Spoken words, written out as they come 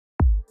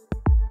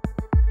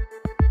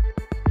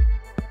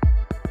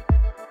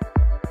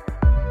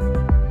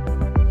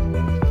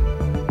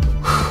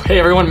Hey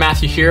everyone,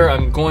 Matthew here.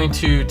 I'm going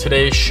to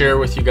today share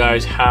with you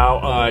guys how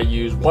I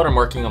use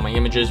watermarking on my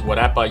images, what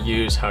app I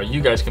use, how you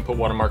guys can put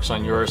watermarks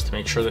on yours to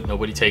make sure that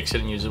nobody takes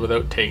it and uses it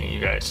without tagging you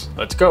guys.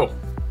 Let's go.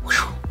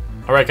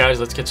 All right guys,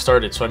 let's get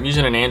started. So I'm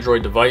using an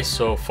Android device,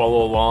 so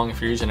follow along.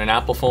 If you're using an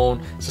Apple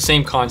phone, it's the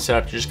same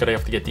concept. You're just gonna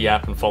have to get the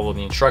app and follow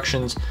the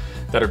instructions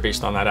that are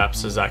based on that app.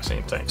 It's the exact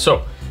same thing.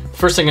 So the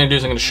first thing I'm gonna do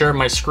is I'm gonna share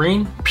my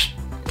screen.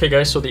 Okay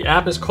guys, so the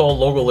app is called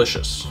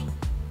Logolicious.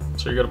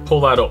 So you're gonna pull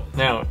that up.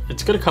 Now,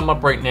 it's gonna come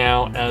up right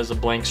now as a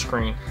blank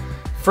screen.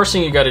 First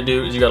thing you gotta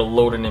do is you gotta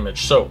load an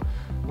image. So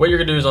what you're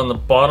gonna do is on the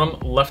bottom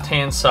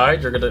left-hand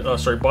side, you're gonna,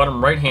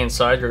 bottom right-hand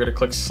side, you're gonna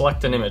click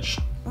select an image.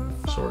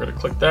 So we're gonna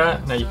click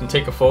that. Now you can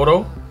take a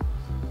photo.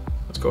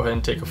 Let's go ahead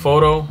and take a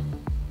photo.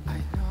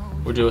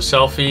 We'll do a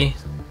selfie.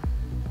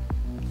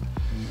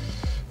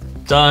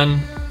 Done.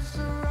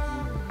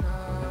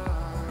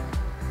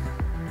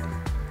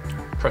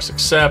 Press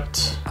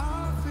accept.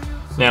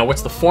 Now,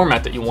 what's the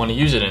format that you want to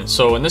use it in?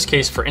 So in this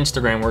case, for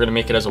Instagram, we're going to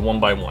make it as a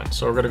 1x1.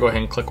 So we're going to go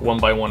ahead and click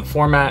 1x1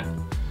 format.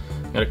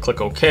 I'm going to click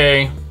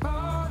OK.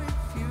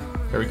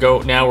 There we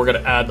go. Now we're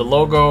going to add the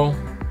logo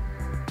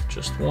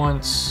just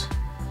once.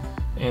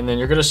 And then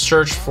you're going to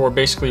search for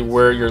basically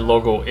where your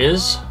logo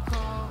is.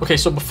 Okay,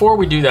 so before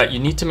we do that, you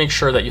need to make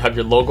sure that you have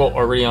your logo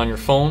already on your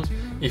phone.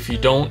 If you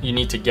don't, you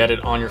need to get it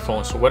on your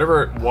phone. So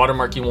whatever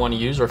watermark you want to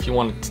use, or if you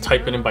want to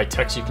type it in by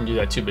text, you can do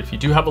that too. But if you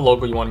do have a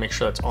logo, you want to make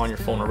sure that's on your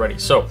phone already.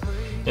 So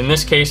in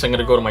this case, I'm going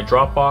to go to my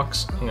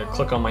Dropbox. I'm going to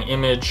click on my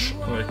image.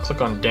 I'm going to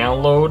click on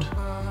download.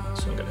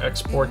 So I'm going to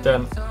export that.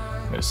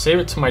 I'm going to save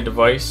it to my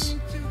device.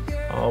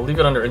 I'll leave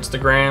it under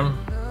Instagram.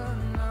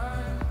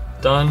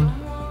 Done.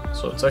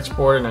 So it's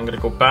exported, and I'm going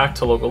to go back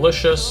to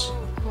Logolicious.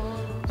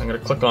 I'm going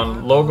to click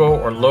on logo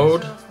or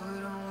load.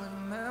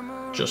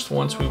 Just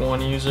once we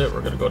want to use it,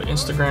 we're going to go to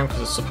Instagram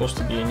because it's supposed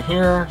to be in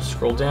here.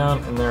 Scroll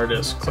down and there it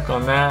is. Click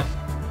on that.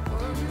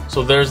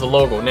 So there's the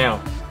logo.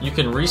 Now you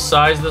can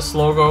resize this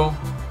logo,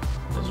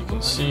 as you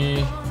can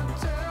see.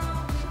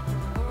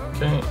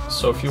 Okay,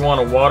 so if you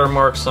want to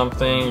watermark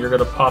something, you're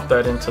going to pop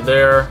that into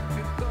there.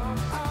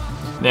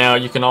 Now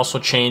you can also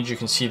change, you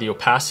can see the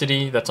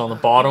opacity that's on the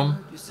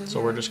bottom. So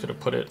we're just going to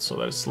put it so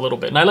that it's a little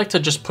bit. And I like to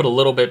just put a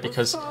little bit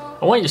because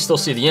I want you to still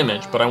see the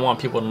image, but I want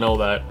people to know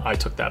that I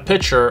took that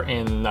picture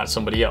and not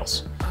somebody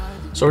else.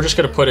 So we're just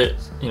going to put it,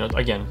 you know,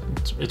 again,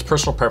 it's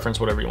personal preference,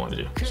 whatever you want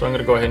to do. So I'm going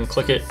to go ahead and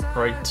click it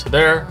right to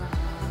there.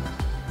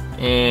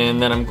 And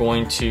then I'm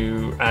going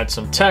to add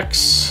some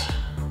text.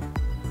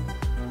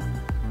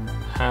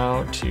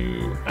 How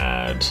to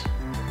add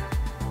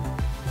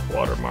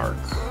watermark.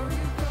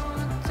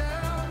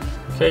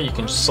 Okay, you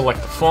can just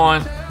select the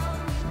font,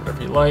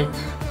 whatever you like.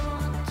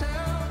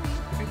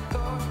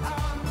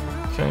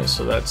 Okay,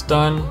 so that's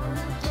done.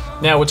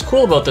 Now, what's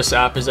cool about this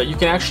app is that you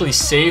can actually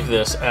save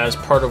this as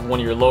part of one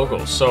of your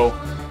logos. So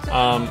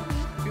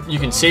you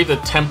can save the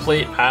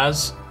template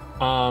as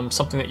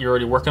something that you're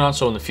already working on.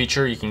 So in the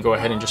future, you can go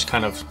ahead and just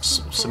kind of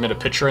submit a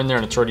picture in there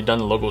and it's already done,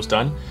 the logo's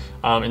done.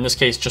 In this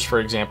case, just for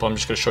example, I'm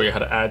just gonna show you how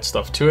to add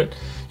stuff to it.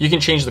 You can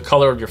change the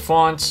color of your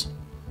fonts.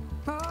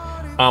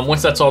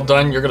 Once that's all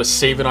done, you're going to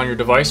save it on your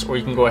device, or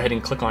you can go ahead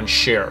and click on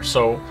share.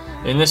 So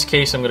in this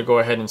case, I'm going to go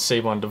ahead and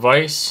save on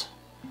device.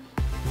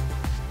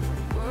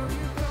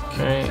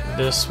 Okay,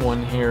 this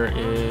one here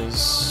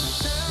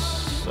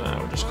is,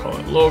 we'll just call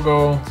it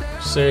logo,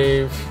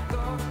 save,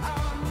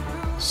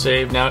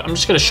 save. Now I'm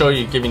just going to show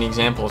you, give you an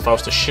example if I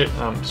was to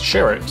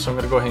share it. So I'm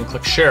going to go ahead and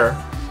click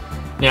share.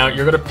 Now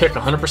you're going to pick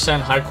 100%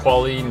 high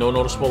quality, no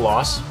noticeable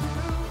loss.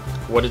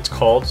 What it's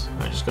called,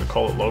 I'm just going to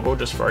call it logo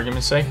just for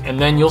argument's sake, and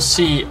then you'll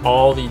see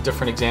all the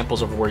different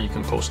examples of where you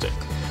can post it.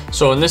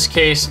 So in this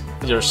case,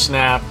 there's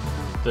Snap,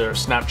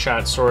 there's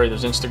Snapchat, sorry,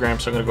 there's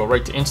Instagram, so I'm going to go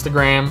right to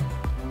Instagram.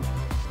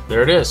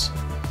 There it is.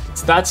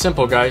 It's that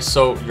simple, guys.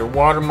 So you're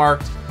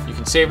watermarked, you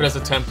can save it as a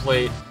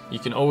template, you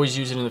can always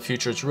use it in the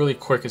future. It's really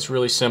quick, it's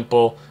really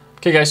simple.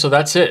 Okay guys, so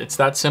that's it. It's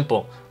that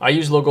simple. I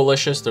use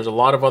Logolicious. There's a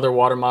lot of other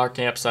watermark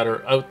apps that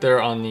are out there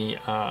on the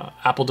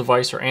Apple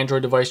device or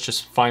Android device.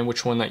 Just find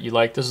which one that you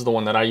like. This is the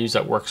one that I use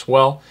that works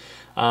well.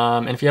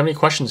 And if you have any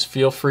questions,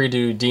 feel free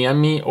to DM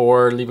me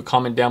or leave a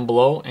comment down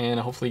below, and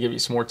I'll hopefully give you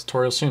some more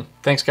tutorials soon.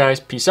 Thanks guys,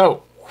 peace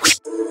out.